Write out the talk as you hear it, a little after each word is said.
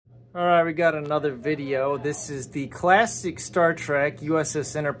All right, we got another video. This is the classic Star Trek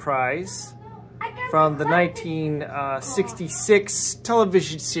USS Enterprise from the 1966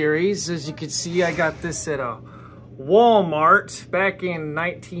 television series. As you can see, I got this at a Walmart back in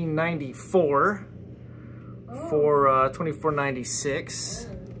 1994 for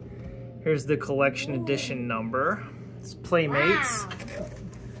 $24.96. Here's the collection edition number. It's Playmates. Wow.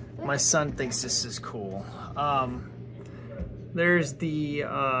 My son thinks this is cool. There's the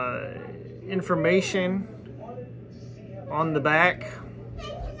information on the back.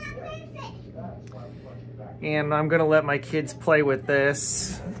 And I'm gonna let my kids play with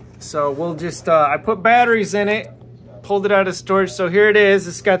this. So we'll just, I put batteries in it, pulled it out of storage. So here it is.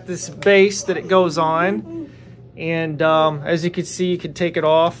 It's got this base that it goes on. And as you can see, you can take it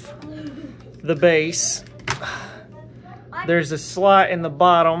off the base. There's a slot in the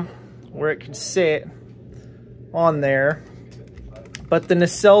bottom where it can sit on there. But the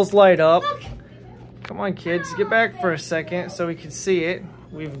nacelles light up. Come on, kids, get back for a second so we can see it.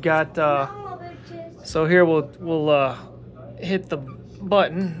 We've got, so here we'll hit the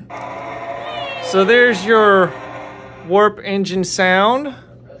button. So there's your warp engine sound.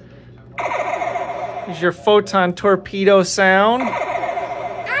 There's your photon torpedo sound.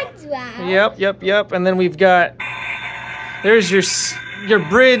 Yep. And then we've got, there's your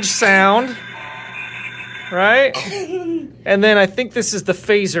bridge sound, right? And then I think this is the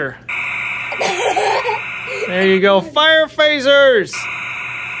phaser. There you go, fire phasers!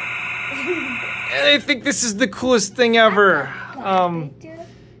 And I think this is the coolest thing ever.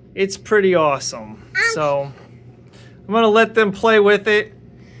 It's pretty awesome. So I'm gonna let them play with it.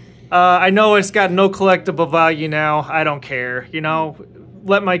 I know it's got no collectible value now. I don't care, you know.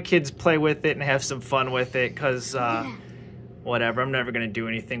 Let my kids play with it and have some fun with it, because whatever, I'm never gonna do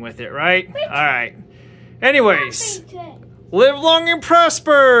anything with it, right? All right. Anyways, live long and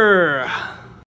prosper.